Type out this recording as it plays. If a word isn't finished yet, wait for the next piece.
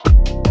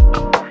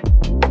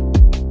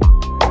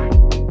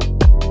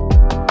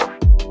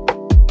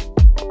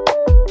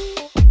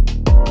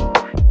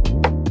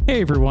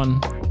Hey everyone,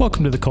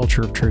 welcome to the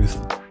Culture of Truth.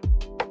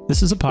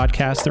 This is a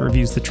podcast that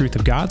reviews the truth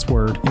of God's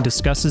Word and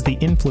discusses the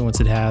influence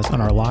it has on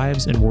our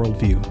lives and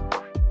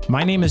worldview.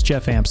 My name is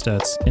Jeff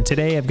Amstutz, and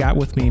today I've got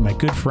with me my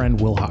good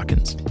friend Will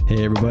Hawkins.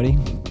 Hey everybody.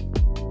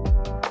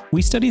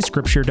 We study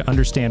Scripture to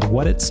understand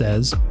what it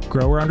says,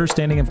 grow our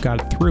understanding of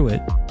God through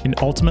it, and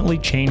ultimately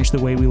change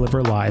the way we live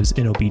our lives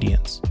in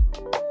obedience.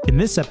 In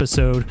this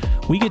episode,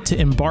 we get to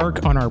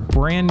embark on our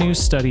brand new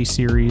study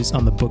series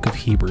on the book of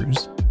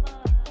Hebrews.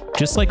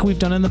 Just like we've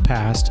done in the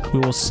past, we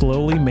will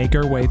slowly make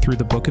our way through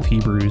the book of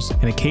Hebrews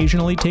and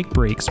occasionally take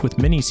breaks with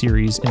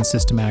mini-series in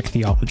systematic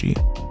theology.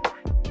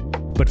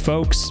 But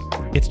folks,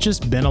 it's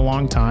just been a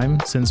long time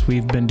since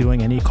we've been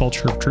doing any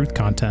Culture of Truth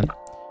content.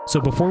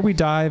 So before we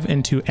dive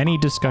into any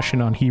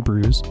discussion on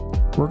Hebrews,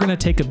 we're going to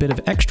take a bit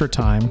of extra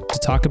time to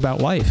talk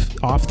about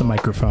life off the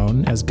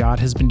microphone, as God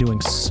has been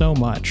doing so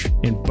much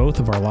in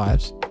both of our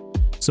lives.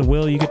 So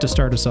Will, you get to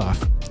start us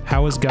off.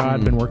 How has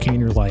God been working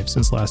in your life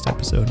since last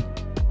episode?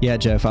 Yeah,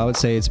 Jeff, I would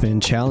say it's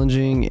been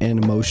challenging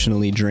and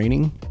emotionally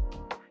draining,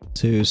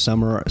 to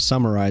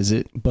summarize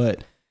it.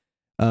 But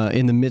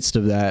in the midst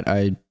of that,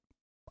 I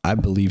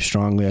believe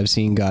strongly I've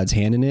seen God's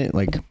hand in it,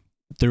 like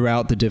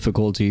throughout the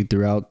difficulty,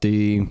 throughout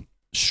the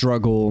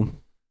struggle,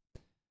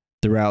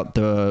 throughout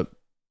the,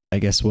 I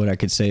guess what I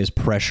could say is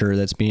pressure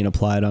that's being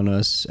applied on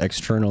us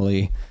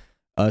externally,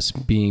 us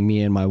being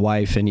me and my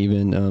wife and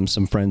even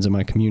some friends in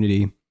my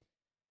community.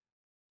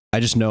 I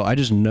just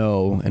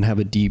know and have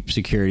a deep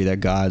security that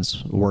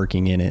God's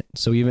working in it.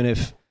 So even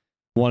if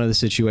one of the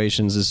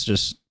situations is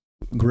just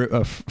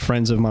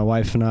friends of my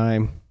wife and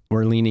I,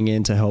 we're leaning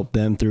in to help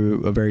them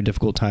through a very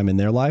difficult time in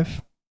their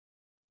life.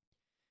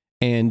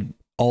 And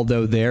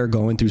although they're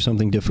going through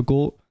something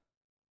difficult,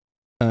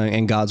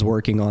 and God's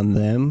working on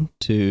them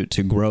to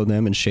grow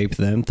them and shape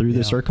them through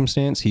the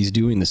circumstance, He's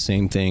doing the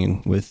same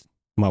thing with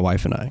my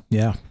wife and I.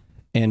 Yeah.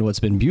 And what's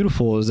been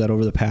beautiful is that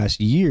over the past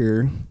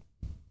year,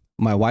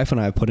 my wife and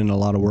I have put in a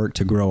lot of work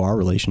to grow our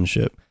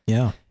relationship.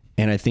 Yeah.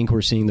 And I think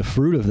we're seeing the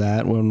fruit of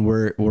that when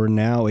we're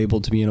now able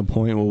to be in a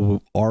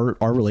point where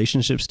our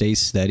relationship stays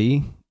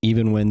steady,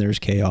 even when there's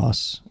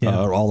chaos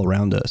all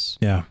around us.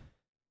 Yeah.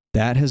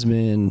 That has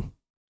been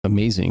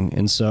amazing.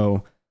 And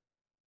so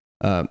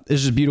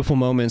it's just beautiful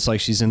moments, like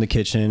she's in the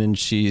kitchen and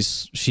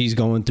she's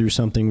going through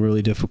something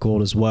really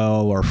difficult as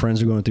well. Our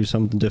friends are going through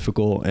something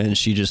difficult, and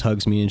she just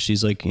hugs me and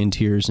she's like in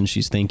tears and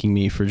she's thanking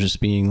me for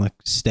just being like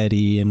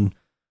steady and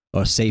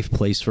a safe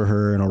place for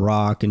her and a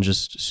rock, and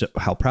just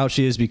how proud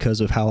she is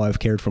because of how I've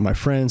cared for my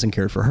friends and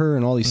cared for her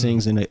and all these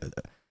things. And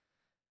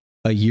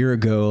a year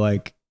ago,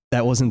 like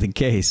that wasn't the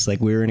case. Like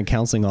we were in a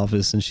counseling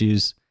office and she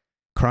was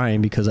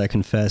crying because I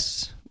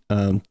confessed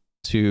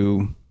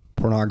to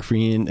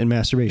pornography and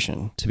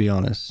masturbation, to be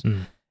honest.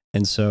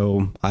 And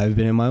so I've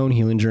been in my own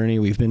healing journey.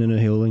 We've been in a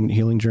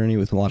healing journey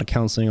with a lot of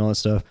counseling, all that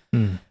stuff.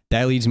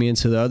 That leads me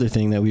into the other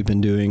thing that we've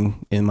been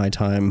doing in the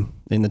time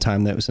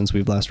that since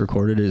we've last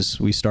recorded,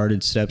 is we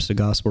started Steps to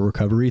Gospel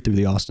Recovery through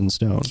the Austin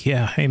Stone.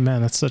 Yeah.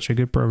 Amen. That's such a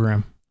good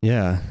program.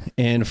 Yeah.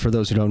 And for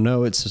those who don't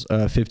know, it's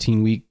a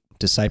 15-week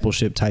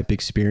discipleship type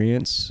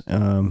experience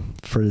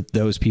for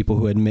those people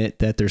who admit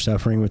that they're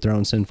suffering with their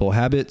own sinful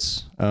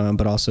habits,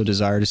 but also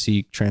desire to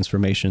seek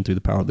transformation through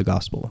the power of the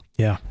gospel.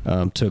 Yeah.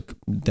 Took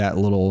that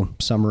little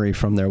summary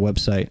from their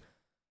website.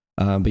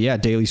 But yeah,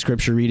 daily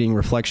scripture reading,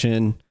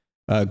 reflection,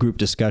 group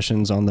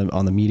discussions on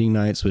the meeting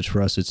nights, which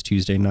for us it's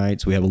Tuesday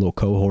nights. We have a little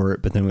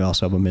cohort, but then we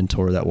also have a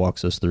mentor that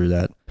walks us through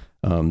that.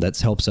 That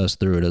helps us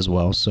through it as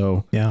well.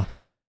 So yeah,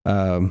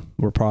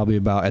 we're probably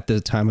about, at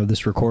the time of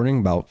this recording,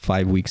 about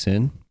 5 weeks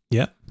in.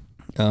 Yeah.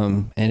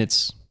 And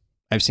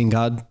I've seen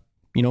God,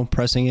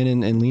 pressing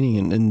in and leaning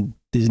in. And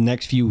these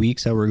next few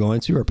weeks that we're going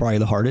to are probably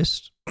the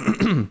hardest.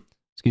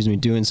 Excuse me,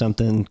 doing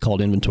something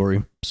called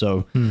inventory.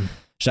 So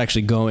just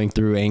actually going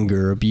through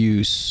anger,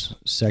 abuse,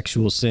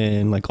 sexual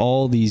sin, like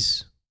all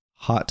these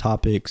hot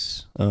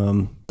topics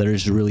that are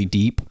just really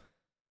deep,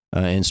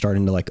 and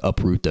starting to like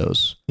uproot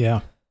those. Yeah.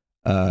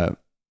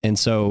 And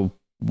so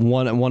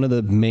one of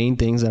the main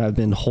things that I've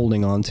been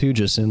holding on to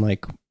just in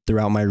like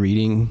throughout my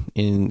reading,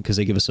 because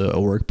they give us a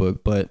workbook,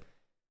 but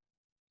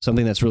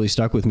something that's really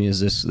stuck with me is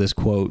this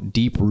quote: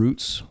 deep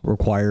roots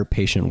require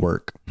patient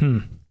work.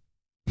 Yeah.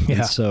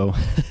 And so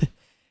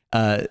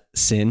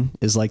sin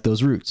is like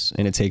those roots,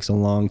 and it takes a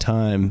long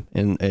time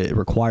and it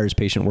requires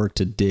patient work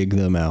to dig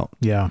them out.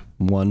 Yeah.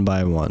 One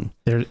by one.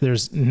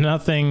 There's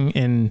nothing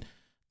in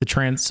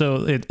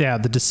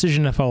the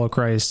decision to follow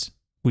Christ,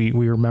 we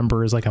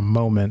remember is like a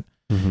moment,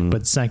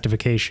 but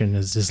sanctification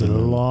is this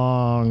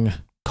long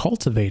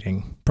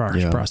cultivating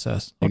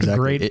process. Like a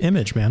great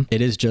image, man.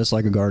 It is just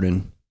like a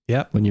garden.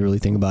 Yep. When you really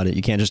think about it,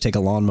 you can't just take a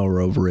lawnmower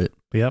over it.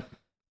 Yep.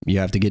 You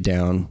have to get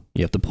down,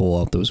 you have to pull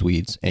out those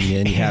weeds, and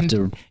then you have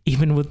to,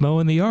 even with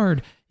mowing the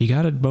yard, you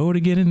got to mow it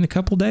again in a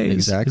couple days.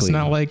 Exactly. It's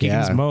not like you can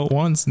just mow it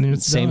once and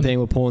it's same done. thing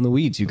with pulling the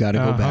weeds. You got to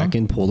go back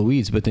and pull the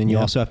weeds, but then you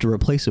also have to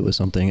replace it with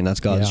something, and that's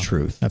God's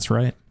truth. That's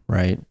right.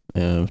 Right.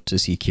 To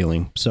seek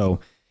healing.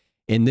 So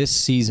in this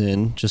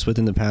season, just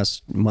within the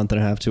past month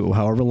and a half to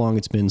however long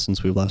it's been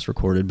since we've last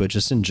recorded, but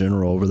just in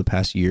general over the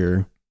past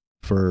year,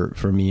 for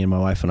me and my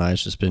wife and I.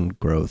 It's just been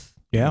growth.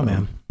 Yeah,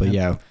 man. But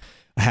yeah,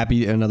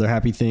 another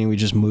happy thing. We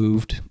just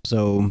moved.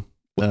 So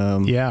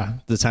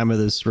the time of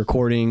this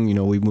recording, you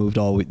know, we moved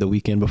the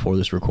weekend before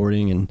this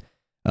recording and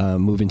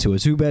move into a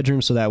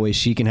 2-bedroom. So that way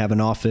she can have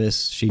an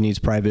office. She needs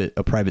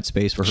a private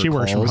space for her. She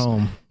works from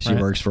home. She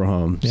works from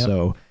home. Yep.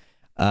 So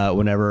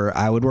whenever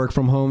I would work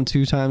from home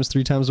 3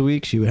 times a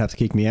week, she would have to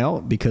kick me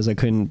out because I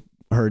couldn't.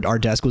 Our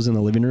desk was in the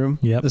living room,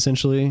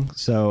 essentially.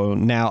 So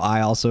now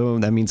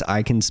that means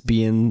I can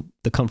be in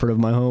the comfort of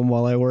my home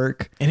while I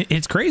work. And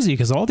it's crazy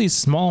because all these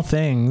small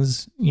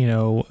things,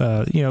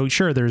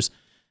 sure, there's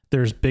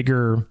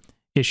bigger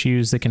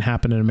issues that can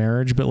happen in a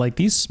marriage, but like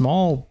these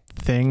small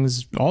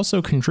things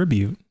also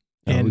contribute.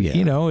 And,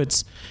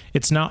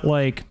 it's not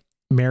like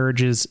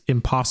marriage is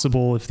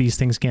impossible if these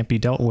things can't be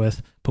dealt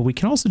with, but we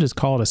can also just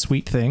call it a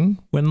sweet thing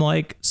when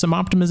like some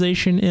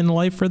optimization in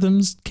life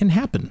rhythms can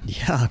happen.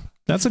 Yeah.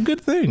 That's a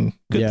good thing.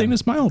 Good thing to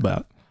smile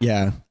about.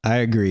 Yeah, I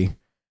agree.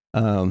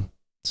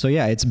 So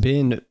yeah, it's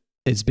been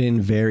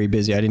very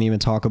busy. I didn't even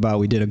talk about,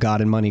 we did a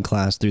God and Money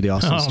class through the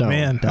Austin Stone.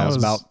 Man, that was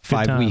about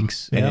 5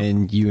 weeks. Yep.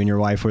 And you and your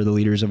wife were the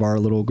leaders of our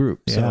little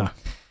group. Yeah.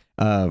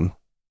 So,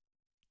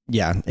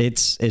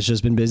 it's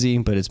just been busy,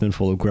 but it's been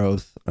full of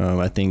growth.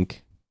 I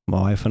think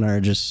my wife and I are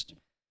just,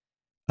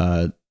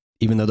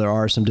 even though there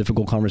are some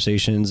difficult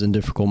conversations and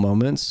difficult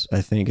moments,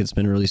 I think it's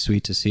been really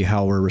sweet to see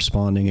how we're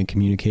responding and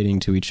communicating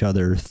to each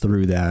other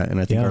through that.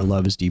 And I think our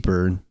love is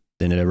deeper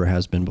than it ever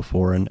has been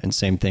before. And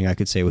same thing I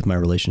could say with my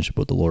relationship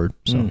with the Lord.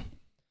 So,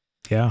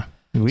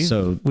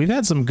 we've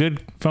had some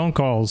good phone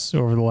calls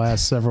over the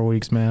last several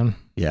weeks, man.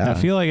 Yeah. I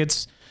feel like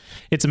it's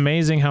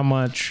amazing how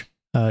much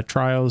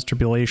trials,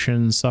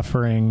 tribulations,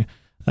 suffering,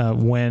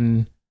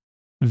 when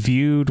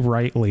viewed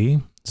rightly.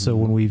 So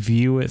when we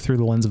view it through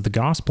the lens of the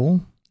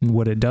gospel, and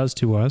what it does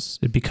to us,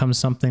 it becomes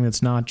something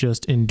that's not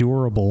just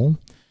endurable,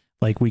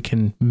 like we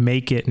can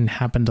make it and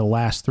happen to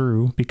last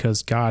through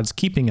because God's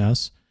keeping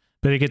us,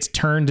 but it gets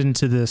turned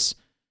into this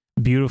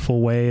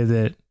beautiful way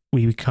that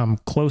we become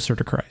closer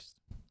to Christ.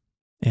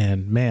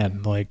 And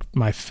man, like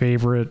my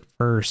favorite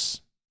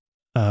verse,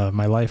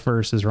 my life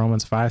verse is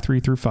Romans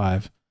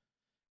 5:3-5.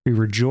 We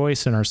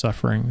rejoice in our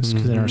sufferings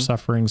because in our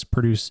sufferings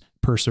produce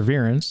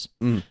perseverance.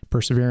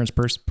 Perseverance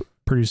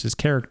produces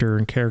character,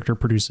 and character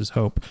produces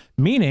hope.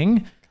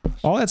 Meaning,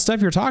 all that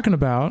stuff you're talking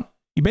about,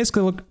 you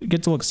basically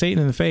get to look Satan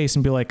in the face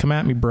and be like, come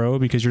at me, bro,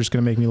 because you're just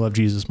going to make me love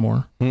Jesus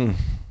more. And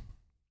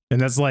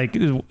that's like,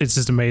 it's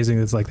just amazing.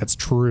 It's like, that's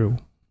true.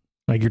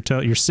 Like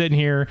you're sitting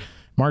here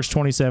March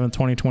 27th,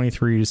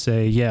 2023 to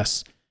say,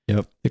 yes,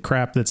 the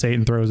crap that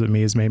Satan throws at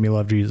me has made me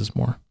love Jesus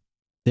more.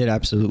 It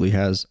absolutely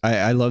has.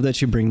 I love that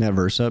you bring that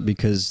verse up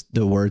because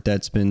the word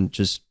that's been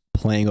just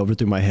playing over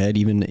through my head,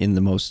 even in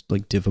the most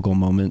like difficult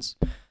moments,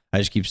 I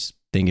just keep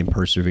thinking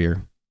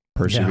persevere.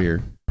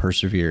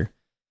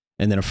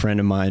 And then a friend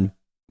of mine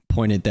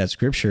pointed that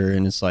scripture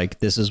and it's like,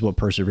 this is what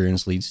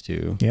perseverance leads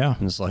to. Yeah.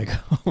 And it's like,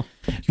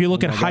 if you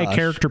look at high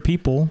character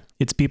people,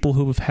 it's people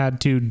who have had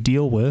to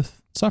deal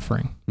with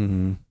suffering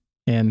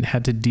and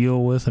had to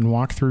deal with and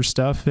walk through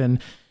stuff and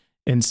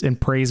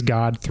praise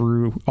God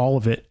through all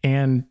of it.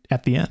 And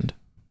at the end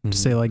to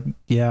say like,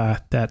 yeah,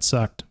 that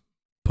sucked,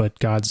 but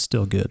God's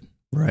still good.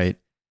 Right.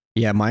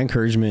 Yeah. My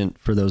encouragement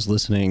for those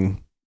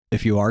listening,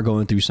 if you are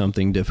going through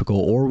something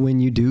difficult or when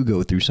you do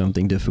go through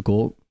something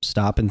difficult,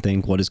 stop and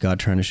think, what is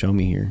God trying to show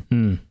me here?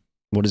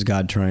 What is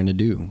God trying to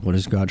do? What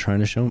is God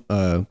trying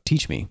to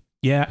teach me?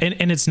 Yeah.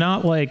 And it's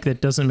not like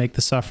that doesn't make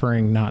the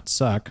suffering not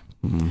suck,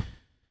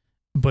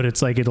 but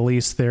it's like, at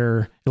least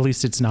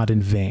it's not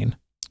in vain.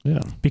 Yeah.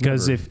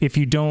 Because if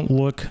you don't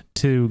look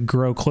to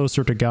grow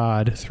closer to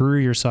God through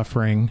your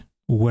suffering,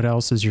 what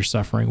else is your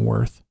suffering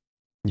worth?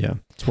 Yeah.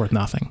 It's worth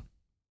nothing.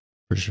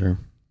 For sure.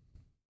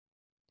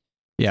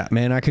 Yeah,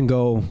 man, I can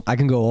go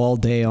all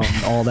day on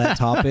all that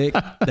topic.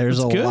 There's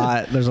a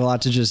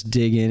lot to just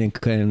dig in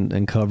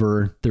and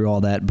cover through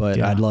all that, but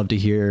I'd love to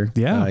hear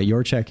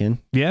your check-in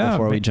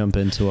before we jump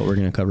into what we're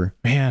going to cover.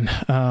 Man,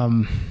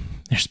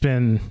 there's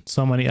been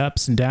so many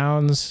ups and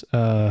downs.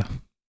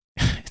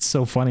 It's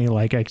so funny.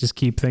 Like I just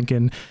keep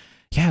thinking,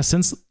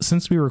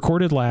 since we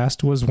recorded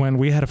last was when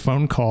we had a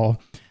phone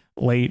call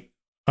late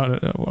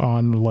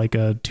on like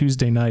a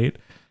Tuesday night.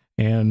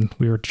 And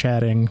we were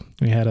chatting.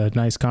 We had a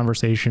nice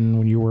conversation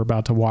when you were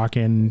about to walk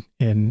in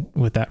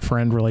with that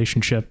friend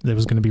relationship that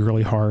was going to be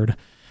really hard.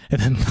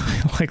 And then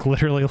like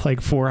literally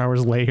like 4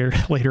 hours later,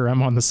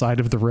 I'm on the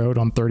side of the road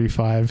on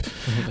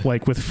 35,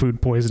 like with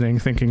food poisoning,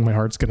 thinking my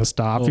heart's going to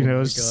stop.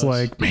 It's just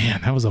like,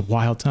 man, that was a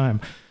wild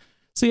time.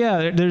 So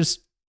yeah,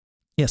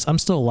 yes, I'm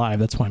still alive.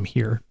 That's why I'm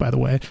here, by the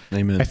way.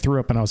 Amen. I threw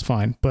up and I was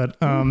fine. But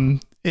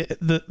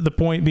the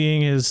point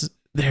being is,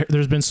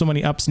 there's been so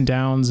many ups and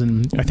downs.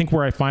 And I think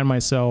where I find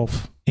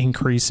myself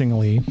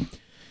increasingly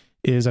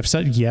is I've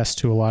said yes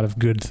to a lot of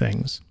good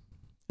things.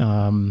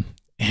 And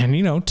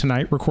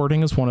tonight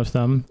recording is one of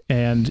them.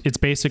 And it's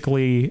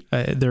basically,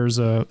 there's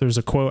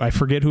a quote. I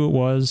forget who it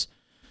was.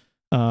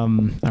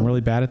 I'm really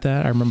bad at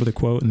that. I remember the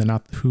quote and then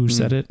not who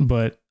said it,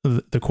 but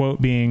the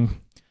quote being,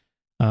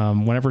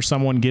 whenever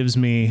someone gives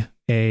me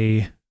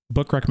a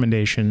book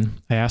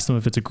recommendation, I ask them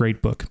if it's a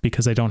great book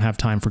because I don't have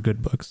time for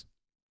good books.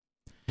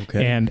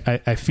 Okay. And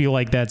I feel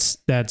like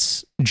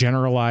that's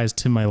generalized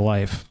to my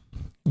life,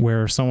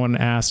 where someone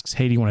asks,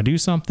 hey, do you want to do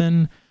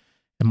something?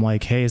 I'm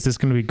like, hey, is this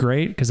going to be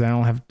great? Because I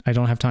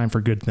don't have time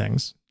for good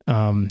things.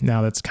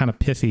 Now that's kind of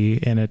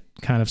pithy, and it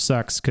kind of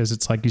sucks because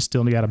it's like you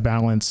still got to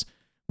balance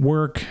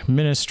work,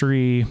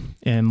 ministry,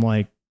 and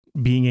like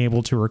being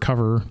able to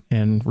recover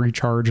and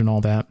recharge and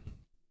all that.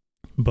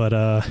 But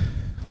a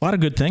lot of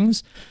good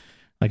things.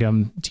 Like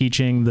I'm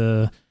teaching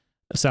the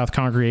South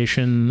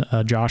Congregation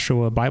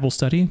Joshua Bible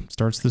study,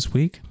 starts this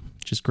week,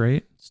 which is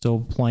great. Still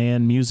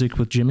playing music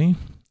with Jimmy.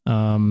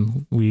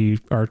 We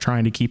are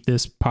trying to keep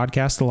this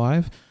podcast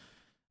alive.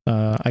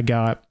 I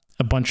got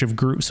a bunch of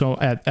groups. So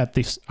at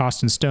the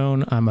Austin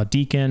Stone, I'm a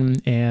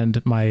deacon,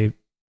 and my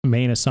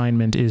main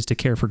assignment is to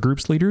care for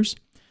groups leaders.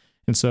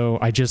 And so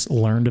I just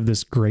learned of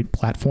this great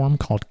platform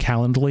called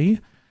Calendly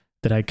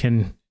that I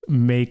can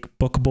make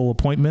bookable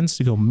appointments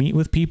to go meet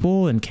with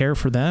people and care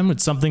for them.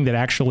 It's something that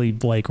actually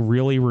like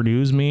really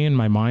renews me in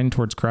my mind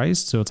towards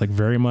Christ. So it's like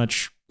very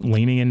much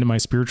leaning into my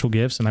spiritual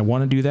gifts, and I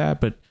want to do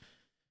that, but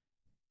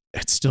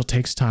it still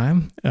takes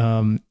time.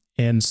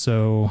 And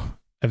so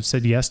I've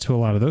said yes to a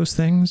lot of those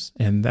things,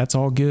 and that's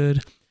all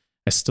good.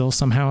 I still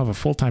somehow have a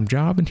full-time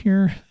job in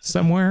here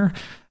somewhere.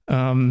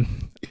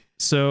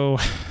 So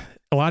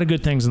a lot of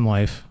good things in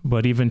life,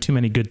 but even too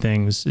many good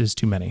things is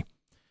too many.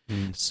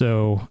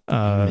 So,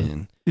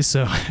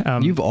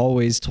 you've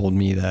always told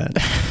me that.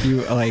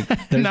 You like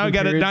now I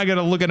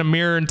gotta look in a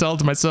mirror and tell it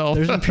to myself.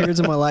 There's been periods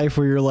in my life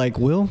where you're like,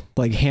 Will,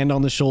 like hand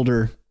on the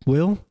shoulder,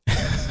 Will,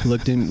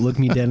 look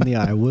me dead in the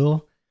eye,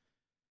 Will.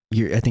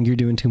 I think you're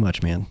doing too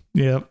much, man.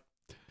 Yep.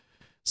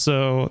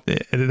 So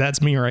that's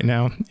me right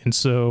now. And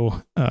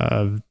so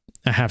I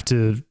have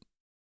to,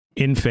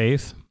 in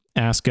faith,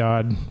 ask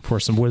God for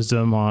some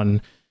wisdom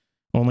on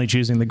only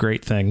choosing the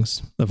great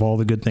things of all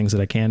the good things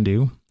that I can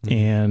do. Mm-hmm.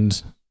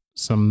 And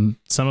some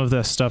of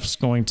the stuff's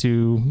going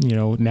to,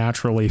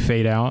 naturally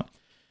fade out.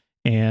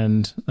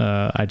 And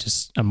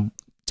I'm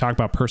talking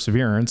about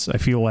perseverance. I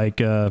feel like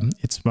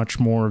it's much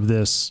more of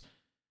this,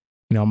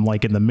 I'm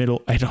like in the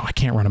middle. I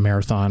can't run a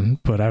marathon,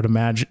 but I would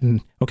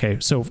imagine, okay,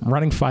 so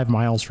running 5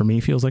 miles for me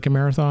feels like a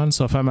marathon.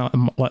 So if I'm at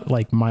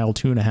like mile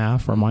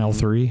 2.5 or mile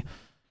 3,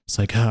 it's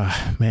like,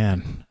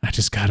 man, I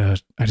just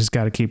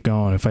gotta keep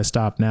going. If I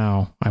stop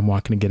now, I'm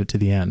not going to get it to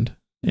the end.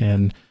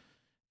 And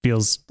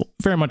feels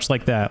very much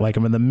like that. Like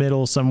I'm in the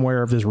middle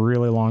somewhere of this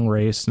really long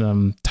race, and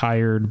I'm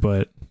tired,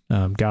 but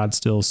God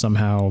still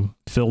somehow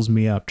fills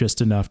me up just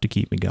enough to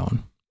keep me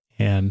going.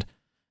 And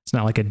it's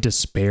not like a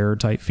despair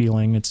type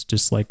feeling. It's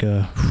just like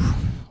got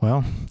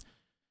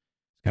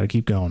to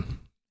keep going.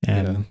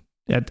 And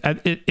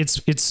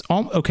it's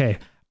all okay.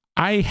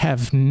 I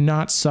have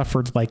not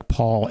suffered like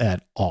Paul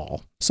at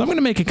all. So I'm going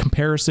to make a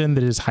comparison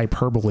that is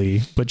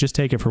hyperbole, but just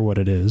take it for what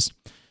it is.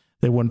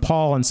 That when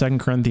Paul in 2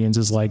 Corinthians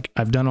is like,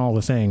 I've done all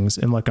the things,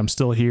 and like, I'm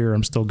still here,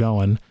 I'm still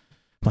going. I'm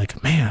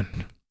like,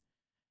 man,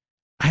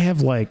 I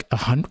have like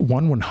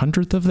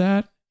 1/100th of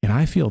that, and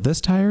I feel this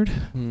tired.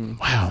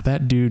 Wow,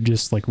 that dude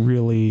just like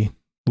really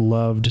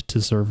loved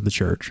to serve the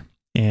church.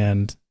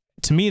 And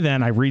to me,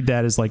 then I read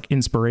that as like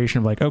inspiration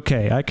of like,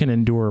 okay, I can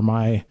endure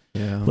my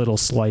little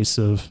slice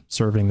of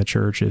serving the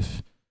church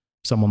if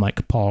someone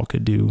like Paul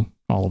could do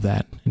all of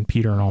that, and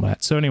Peter and all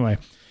that. So anyway,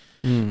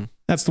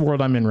 that's the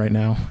world I'm in right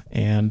now.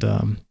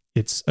 And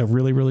it's a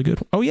really, really good.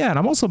 Oh yeah. And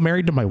I'm also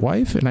married to my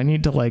wife, and I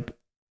need to like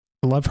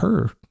love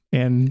her.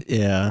 And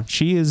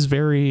she is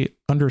very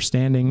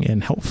understanding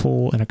and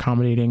helpful and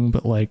accommodating,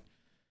 but like,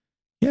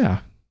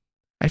 I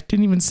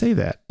didn't even say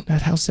that.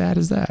 How sad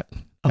is that?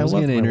 I was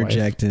going to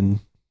interject and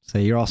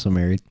say, you're also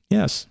married.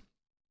 Yes.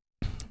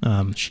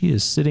 She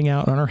is sitting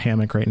out on her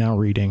hammock right now,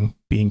 reading,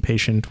 being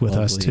patient with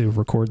us to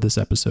record this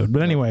episode.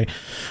 But anyway,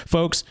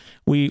 folks,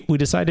 we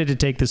decided to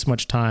take this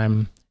much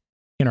time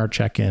in our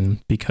check-in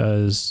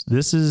because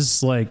this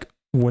is like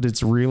what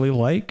it's really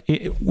like.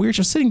 We're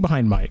just sitting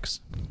behind mics,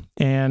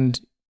 and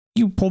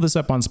you pull this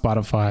up on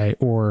Spotify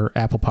or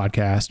Apple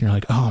Podcast, and you're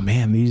like, oh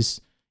man, these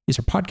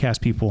are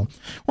podcast people,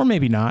 or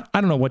maybe not.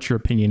 I don't know what your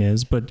opinion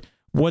is, but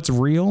what's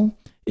real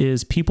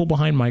is people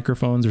behind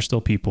microphones are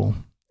still people.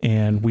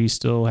 And we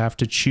still have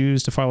to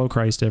choose to follow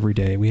Christ every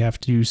day. We have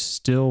to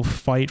still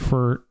fight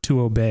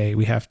to obey.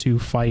 We have to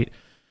fight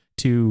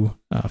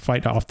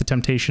off the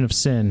temptation of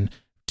sin,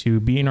 to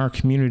be in our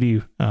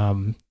community.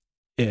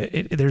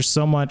 There's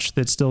so much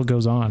that still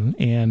goes on,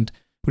 and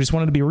we just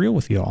wanted to be real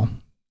with you all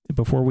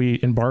before we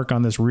embark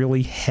on this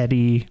really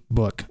heady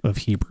book of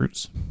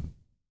Hebrews.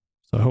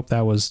 So I hope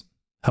that was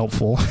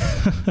helpful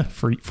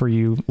for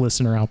you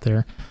listener out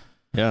there.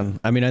 Yeah.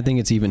 I mean, I think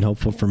it's even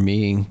helpful for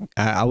me.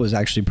 I was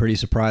actually pretty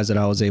surprised that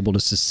I was able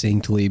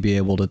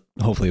to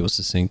hopefully it was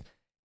succinct,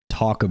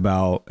 talk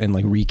about and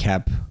like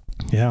recap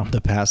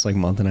the past like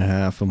month and a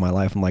half of my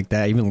life. I'm like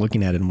that, even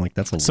looking at it, I'm like,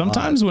 that's a lot.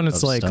 Sometimes when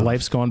it's like stuff.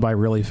 Life's going by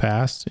really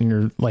fast, and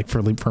you're like,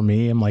 for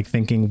me, I'm like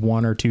thinking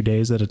 1 or 2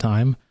 days at a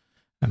time.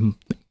 I'm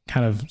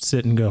kind of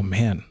sit and go,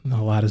 man,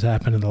 a lot has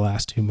happened in the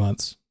last 2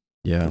 months.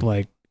 Yeah.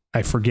 Like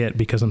I forget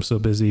because I'm so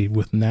busy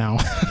with now.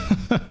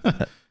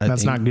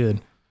 That's not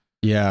good.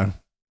 Yeah.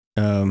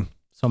 So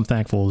I'm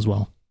thankful as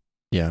well.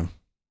 Yeah.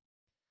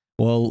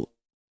 Well,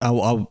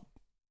 I'm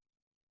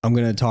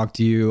going to talk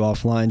to you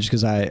offline just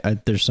because I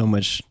there's so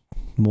much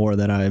more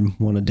that I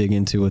want to dig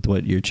into with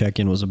what your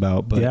check-in was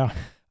about. But yeah.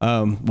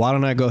 Why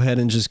don't I go ahead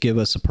and just give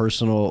us a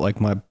personal,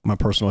 like my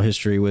personal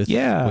history with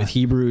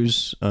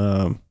Hebrews.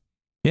 And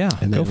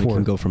then we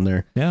can go from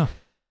there. Yeah.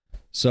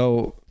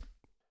 So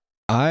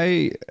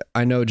I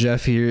know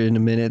Jeff here in a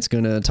minute is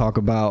going to talk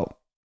about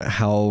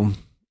how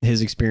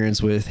his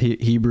experience with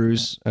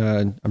Hebrews.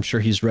 I'm sure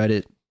he's read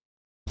it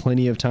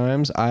plenty of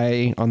times.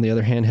 I, on the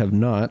other hand, have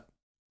not.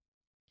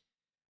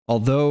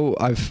 Although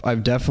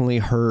I've definitely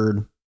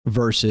heard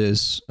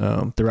verses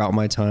throughout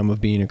my time of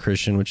being a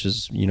Christian, which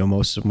is,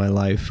 most of my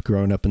life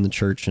growing up in the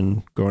church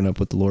and growing up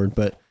with the Lord.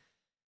 But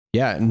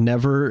yeah,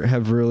 never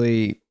have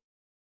really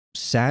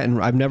sat and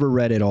I've never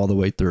read it all the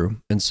way through.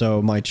 And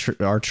so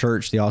our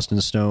church, the Austin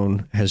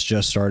Stone, has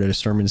just started a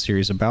sermon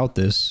series about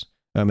this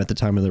at the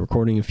time of the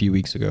recording a few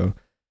weeks ago.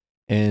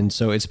 And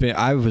so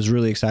I was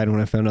really excited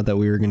when I found out that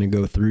we were going to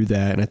go through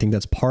that. And I think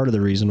that's part of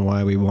the reason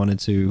why we wanted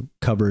to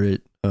cover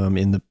it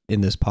in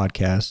this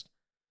podcast.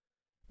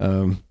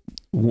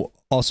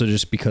 Also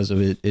just because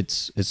of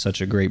it's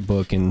such a great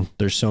book and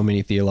there's so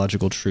many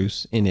theological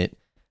truths in it.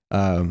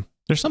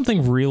 There's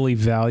something really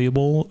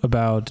valuable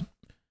about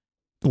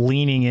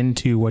leaning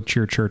into what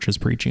your church is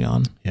preaching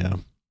on. Yeah.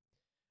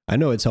 I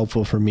know it's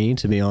helpful for me,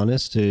 to be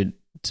honest,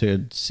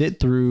 to sit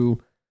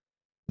through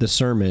the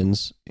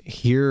sermons,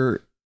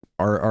 hear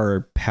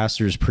our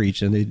pastors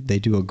preach, and they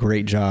do a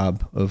great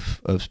job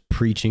of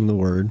preaching the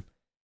word.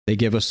 They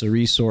give us the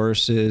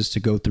resources to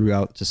go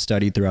to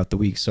study throughout the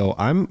week. So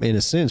I'm, in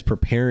a sense,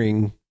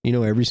 preparing,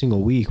 every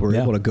single week. We're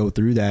able to go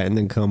through that and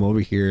then come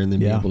over here and then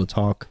be able to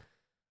talk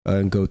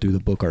and go through the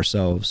book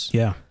ourselves.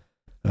 Yeah.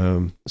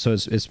 So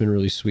it's been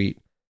really sweet.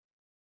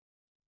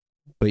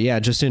 But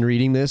yeah, just in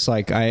reading this,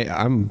 like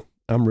I'm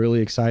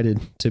really excited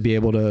to be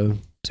able to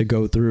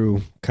go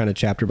through kind of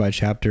chapter by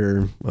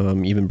chapter,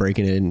 even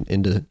breaking it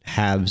into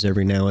halves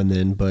every now and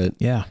then. But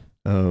yeah,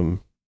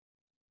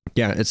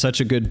 it's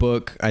such a good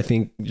book. I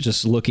think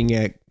just looking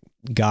at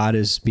God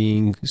as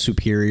being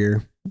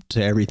superior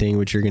to everything,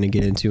 which you're going to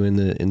get into in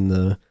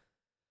the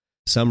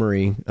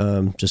summary,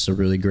 just a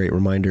really great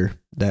reminder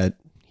that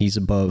he's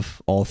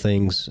above all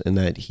things and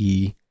that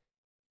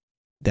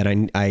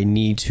I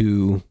need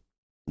to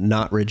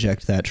not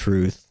reject that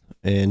truth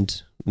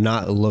and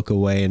not look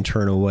away and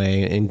turn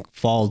away and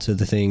fall to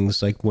the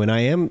things like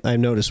I've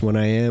noticed when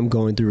I am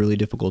going through really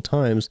difficult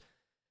times,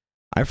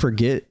 I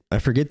forget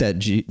that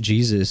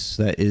Jesus,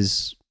 that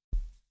is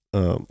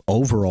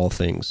over all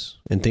things,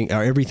 and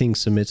everything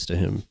submits to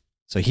him.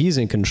 So he's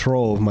in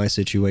control of my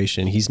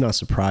situation. He's not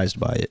surprised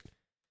by it.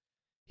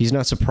 He's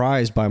not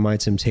surprised by my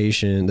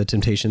temptation, the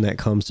temptation that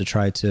comes to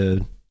try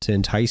to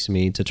entice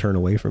me to turn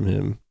away from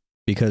him.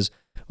 Because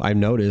I've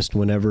noticed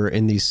whenever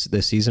in this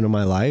season of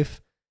my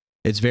life,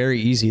 it's very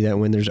easy that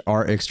when there's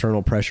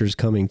external pressures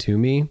coming to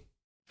me,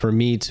 for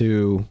me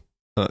to,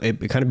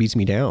 it kind of beats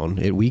me down.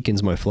 It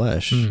weakens my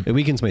flesh. It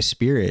weakens my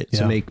spirit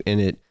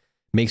and it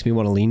makes me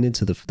want to lean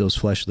into those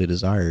fleshly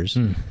desires.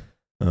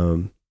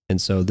 And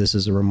so this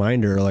is a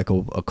reminder, like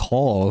a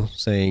call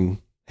saying,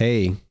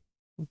 hey,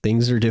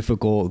 things are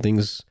difficult.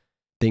 Things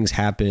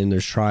happen.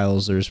 There's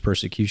trials, there's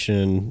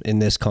persecution. In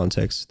this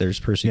context, there's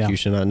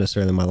persecution, not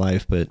necessarily in my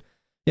life, but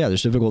yeah,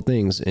 there's difficult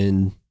things,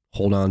 and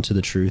hold on to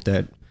the truth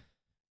that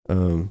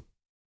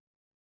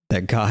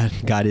that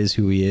God is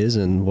who he is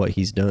and what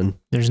he's done.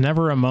 There's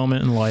never a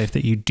moment in life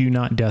that you do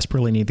not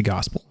desperately need the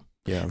gospel.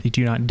 Yeah. You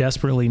do not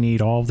desperately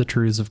need all of the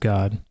truths of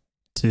God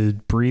to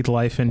breathe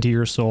life into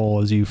your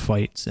soul as you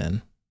fight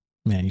sin.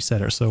 Man, you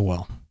said it so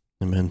well.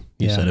 Amen.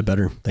 You said it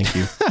better. Thank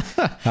you.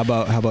 How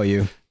about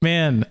you?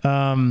 Man,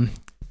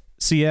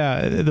 so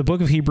yeah, the book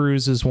of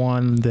Hebrews is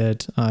one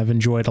that I've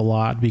enjoyed a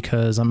lot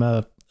because I'm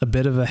a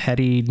bit of a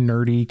heady,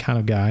 nerdy kind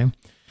of guy.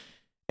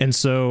 And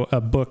so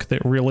a book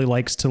that really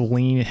likes to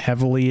lean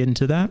heavily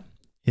into that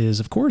is,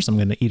 of course, I'm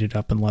going to eat it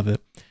up and love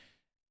it.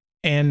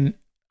 And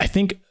I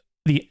think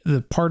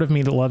the part of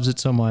me that loves it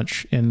so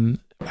much and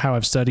how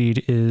I've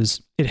studied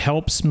is it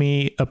helps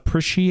me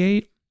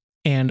appreciate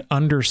and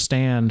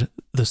understand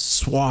the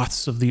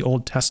swaths of the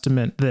Old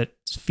Testament that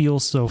feel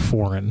so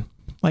foreign.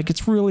 Like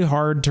it's really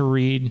hard to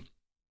read,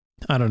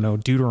 I don't know,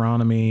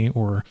 Deuteronomy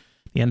or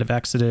the end of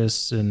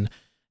Exodus and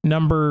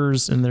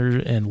Numbers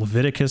and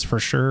Leviticus for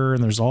sure.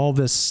 And there's all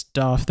this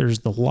stuff.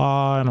 There's the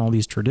law and all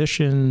these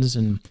traditions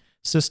and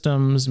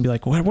systems, and be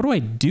like, what do I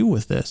do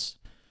with this?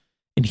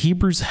 And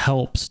Hebrews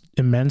helps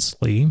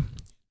immensely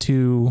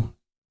to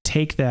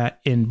take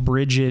that and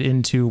bridge it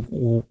into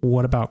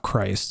what about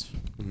Christ?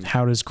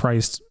 How does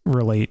Christ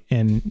relate?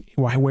 And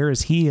where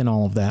is he in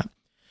all of that?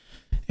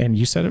 And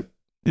you said it,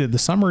 the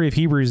summary of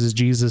Hebrews is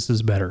Jesus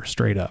is better,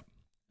 straight up.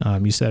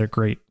 You said it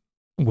great,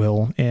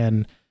 Will.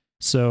 And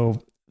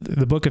so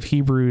the book of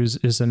Hebrews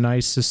is a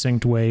nice,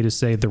 succinct way to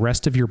say the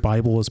rest of your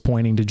Bible is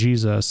pointing to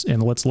Jesus,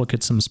 and let's look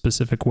at some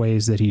specific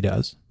ways that he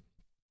does.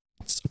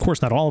 Of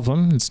course, not all of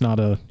them. It's not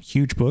a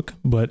huge book,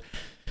 but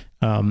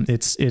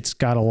it's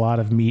got a lot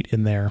of meat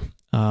in there.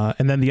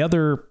 And then the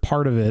other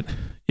part of it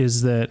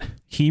is that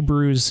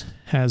Hebrews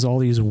has all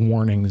these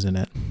warnings in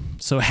it.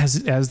 So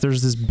as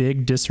there's this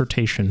big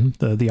dissertation,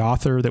 the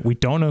author that we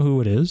don't know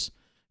who it is,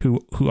 who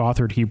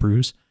authored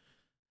Hebrews,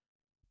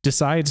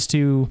 decides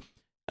to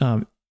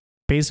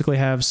basically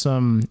have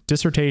some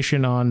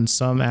dissertation on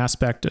some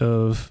aspect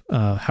of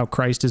how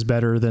Christ is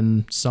better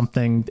than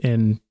something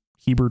in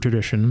Hebrew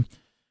tradition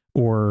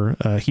or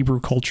Hebrew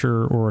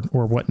culture or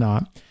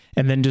whatnot,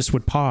 and then just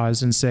would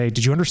pause and say,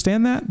 did you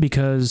understand that?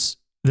 Because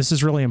this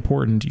is really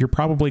important. You're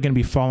probably going to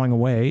be falling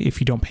away if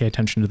you don't pay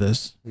attention to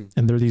this.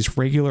 And there are these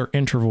regular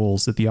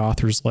intervals that the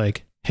author's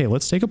like, hey,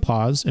 let's take a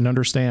pause and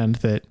understand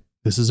that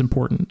this is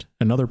important.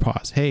 Another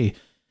pause. Hey,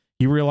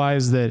 you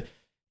realize that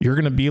you're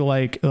going to be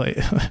like,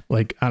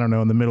 I don't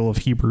know, in the middle of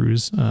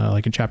Hebrews,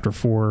 like in chapter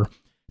 4,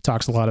 it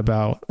talks a lot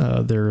about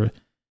the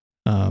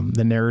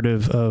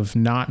narrative of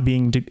not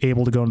being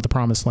able to go into the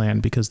promised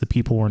land because the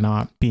people were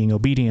not being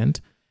obedient.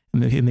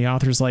 And the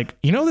author's like,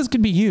 this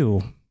could be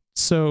you.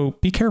 So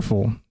be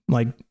careful.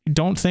 Like,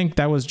 don't think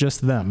that was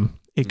just them.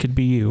 It could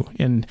be you.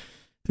 And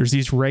there's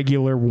these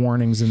regular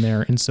warnings in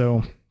there. And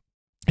so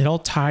it all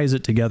ties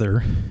it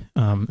together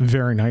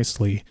very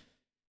nicely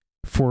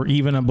for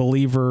even a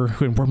believer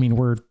who,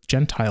 we're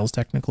Gentiles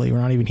technically. We're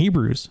not even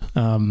Hebrews.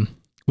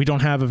 We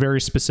don't have a very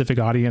specific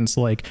audience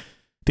like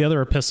the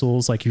other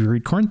epistles. Like you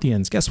read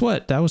Corinthians, guess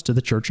what? That was to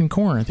the church in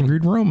Corinth. And you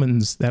read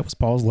Romans, that was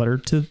Paul's letter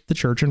to the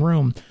church in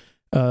Rome.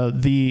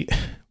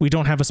 We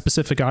don't have a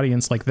specific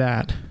audience like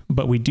that,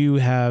 but we do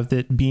have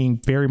that being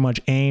very much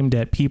aimed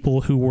at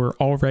people who were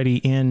already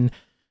in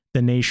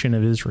the nation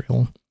of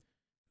Israel,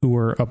 who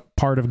were a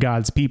part of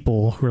God's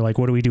people, who are like,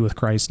 what do we do with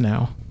Christ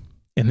now?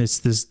 And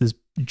this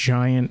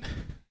giant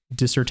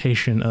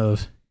dissertation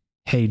of,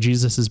 hey,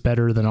 Jesus is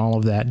better than all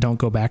of that. Don't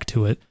go back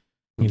to it.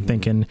 You're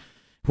thinking,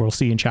 we'll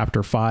see in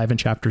chapter 5 and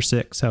chapter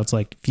 6, how it's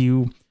like, if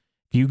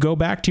you go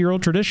back to your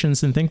old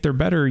traditions and think they're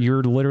better,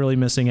 you're literally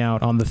missing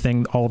out on the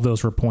thing all of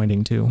those were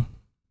pointing to.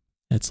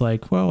 It's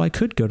like, well, I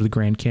could go to the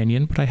Grand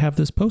Canyon, but I have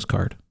this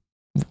postcard.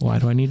 Why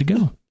do I need to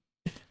go?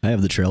 I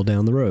have the trail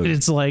down the road.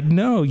 It's like,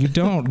 no, you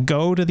don't.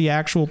 Go to the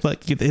actual,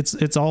 like,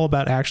 it's all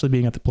about actually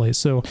being at the place.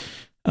 So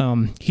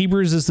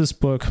Hebrews is this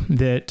book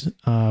that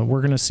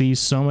we're going to see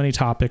so many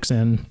topics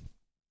in.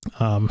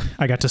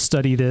 I got to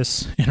study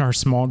this in our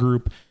small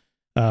group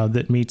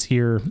that meets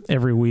here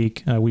every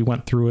week. We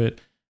went through it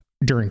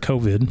during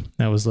COVID.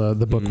 That was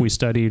the book we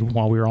studied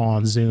while we were all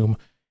on Zoom.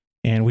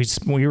 And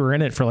we were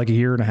in it for like a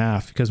year and a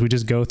half because we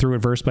just go through it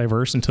verse by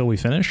verse until we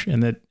finish.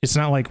 And that it's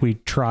not like we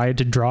tried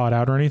to draw it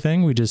out or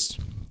anything. We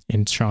just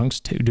in chunks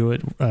to do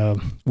it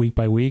week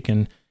by week.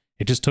 And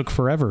it just took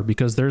forever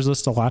because there's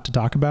just a lot to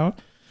talk about.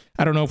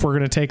 I don't know if we're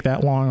going to take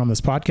that long on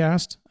this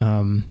podcast,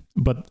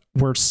 but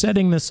we're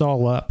setting this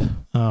all up,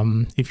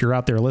 if you're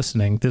out there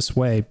listening, this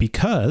way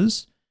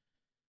because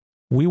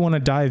we want to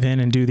dive in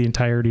and do the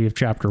entirety of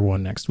chapter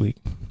 1 next week.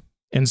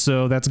 And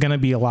so that's going to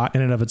be a lot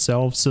in and of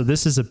itself. So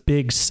this is a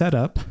big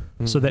setup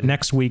so that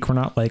next week we're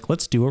not like,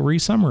 let's do a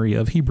re-summary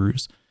of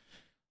Hebrews.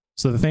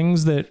 So the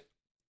things that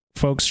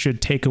folks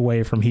should take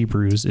away from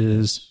Hebrews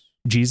is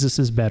Jesus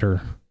is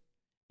better,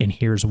 and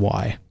here's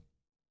why.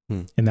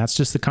 And that's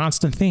just the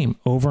constant theme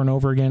over and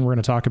over again. We're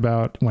going to talk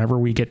about whenever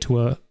we get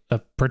to a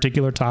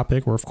particular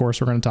topic, or of course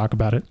we're going to talk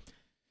about it.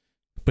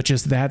 But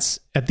just that's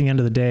at the end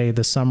of the day,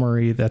 the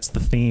summary, that's the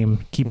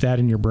theme. Keep that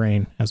in your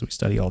brain as we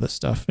study all this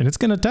stuff. And it's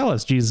going to tell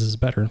us Jesus is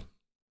better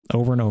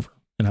over and over.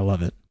 And I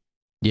love it.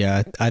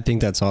 Yeah, I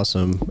think that's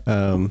awesome.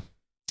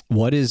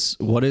 What is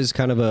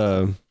kind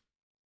of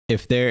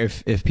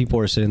if people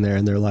are sitting there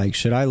and they're like,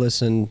 should I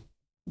listen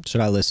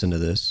to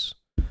this?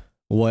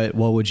 What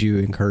would you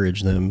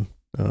encourage them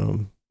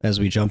as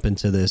we jump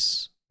into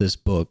this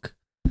book?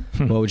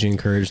 What would you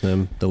encourage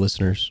them, the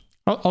listeners?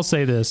 I'll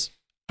say this.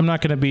 I'm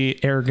not going to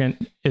be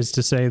arrogant as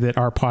to say that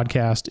our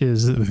podcast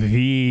is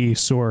the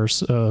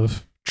source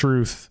of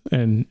truth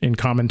and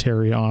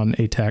commentary on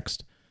a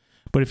text.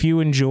 But if you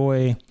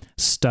enjoy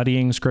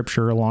studying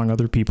scripture along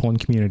other people in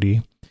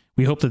community,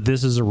 we hope that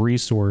this is a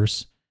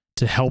resource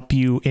to help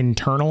you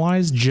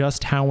internalize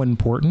just how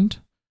important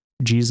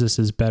Jesus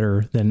is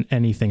better than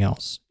anything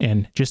else,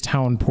 and just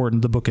how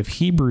important the book of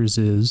Hebrews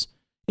is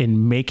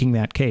in making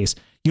that case.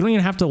 You don't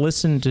even have to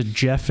listen to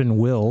Jeff and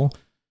Will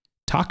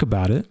talk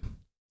about it.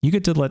 You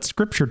get to let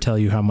scripture tell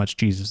you how much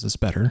Jesus is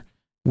better.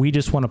 We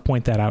just want to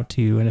point that out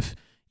to you. And if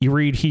you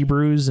read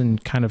Hebrews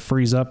and kind of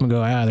freeze up and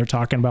go, they're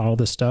talking about all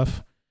this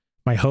stuff,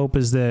 my hope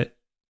is that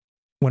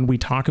when we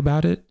talk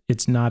about it,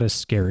 it's not as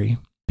scary,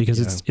 because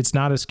it's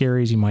not as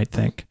scary as you might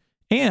think.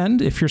 And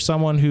if you're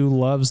someone who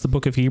loves the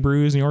book of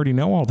Hebrews and you already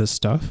know all this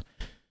stuff,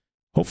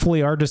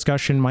 hopefully our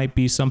discussion might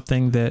be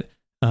something that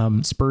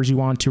spurs you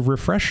on to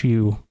refresh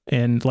you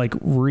and like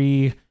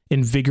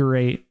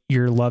reinvigorate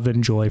your love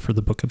and joy for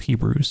the book of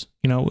Hebrews.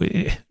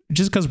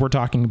 Just because we're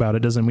talking about it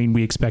doesn't mean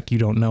we expect you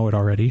don't know it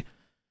already.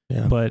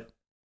 Yeah. But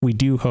we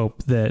do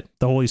hope that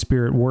the Holy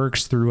Spirit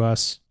works through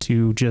us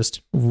to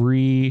just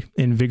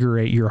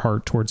reinvigorate your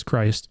heart towards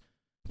Christ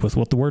with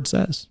what the word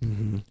says.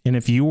 Mm-hmm. And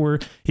if you're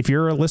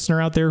a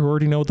listener out there who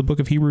already know what the book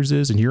of Hebrews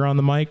is and you're on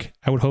the mic,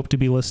 I would hope to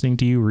be listening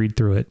to you read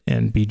through it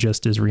and be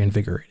just as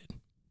reinvigorated.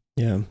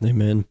 Yeah.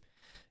 Amen.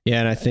 Yeah.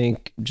 And I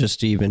think just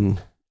to even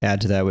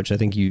add to that, which I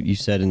think you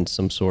said in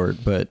some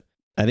sort, but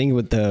I think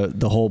with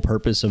the whole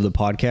purpose of the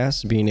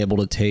podcast, being able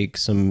to take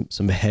some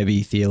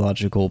heavy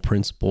theological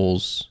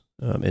principles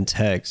and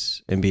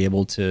texts and be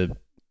able to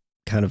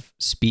kind of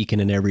speak in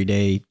an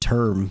everyday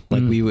term,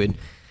 like we would,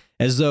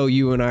 as though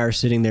you and I are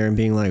sitting there and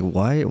being like,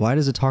 why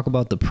does it talk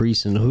about the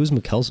priest and who's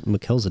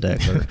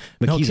Melchizedek or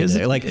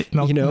Melchizedek? Like,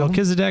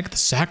 Melchizedek, the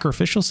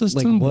sacrificial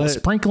system, like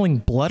sprinkling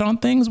blood on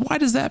things. Why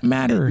does that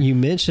matter? You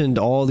mentioned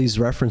all these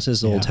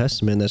references to the Old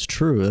Testament. That's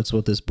true. That's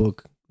what this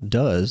book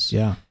does.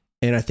 Yeah.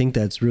 And I think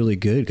that's really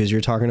good because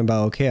you're talking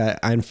about, okay,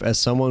 I'm as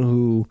someone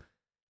who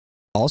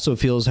also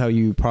feels how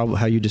you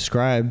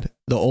describe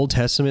the Old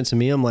Testament to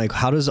me. I'm like,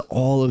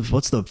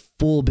 what's the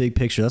full big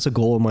picture? That's a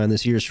goal of mine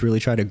this year, is to really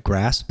try to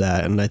grasp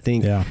that. And I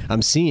think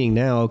I'm seeing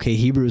now, okay,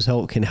 Hebrews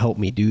can help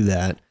me do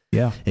that.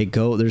 Yeah.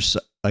 There's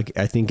like,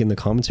 I think in the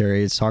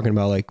commentary, it's talking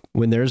about like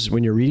when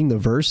you're reading the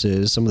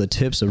verses, some of the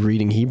tips of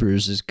reading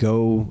Hebrews is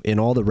go in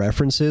all the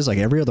references, like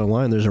every other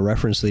line, there's a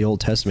reference to the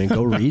Old Testament.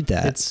 Go read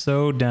that. It's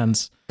so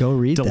dense. Go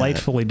read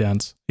Delightfully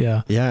dense.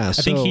 Yeah. Yeah. I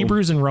think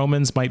Hebrews and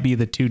Romans might be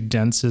the two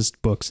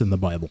densest books in the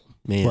Bible.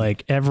 Man.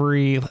 Like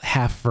every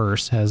half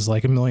verse has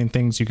like a million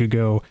things you could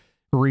go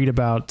read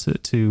about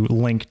to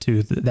link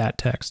to that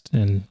text.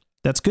 And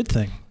that's a good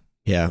thing.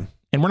 Yeah.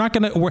 And we're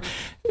going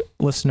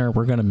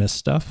to miss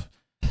stuff.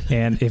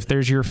 And if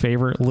there's your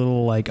favorite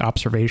little like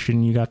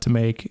observation you got to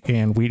make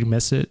and we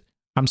miss it,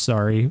 I'm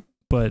sorry,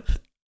 but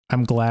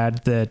I'm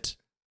glad that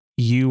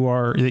you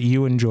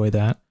enjoy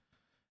that.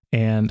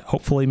 And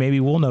hopefully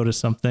maybe we'll notice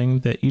something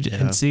that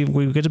and see if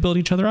we get to build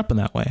each other up in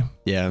that way.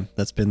 Yeah.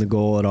 That's been the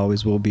goal. It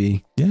always will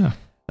be. Yeah.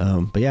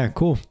 But yeah,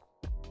 cool.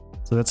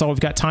 So that's all we've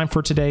got time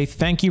for today.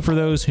 Thank you for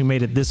those who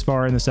made it this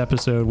far in this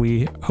episode.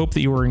 We hope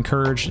that you were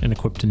encouraged and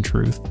equipped in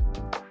truth.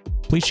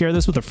 Please share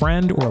this with a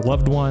friend or a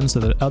loved one so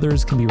that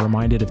others can be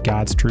reminded of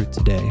God's truth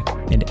today.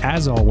 And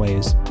as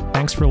always,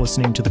 thanks for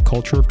listening to the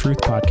Culture of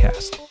Truth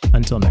podcast.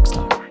 Until next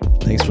time.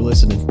 Thanks for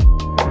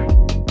listening.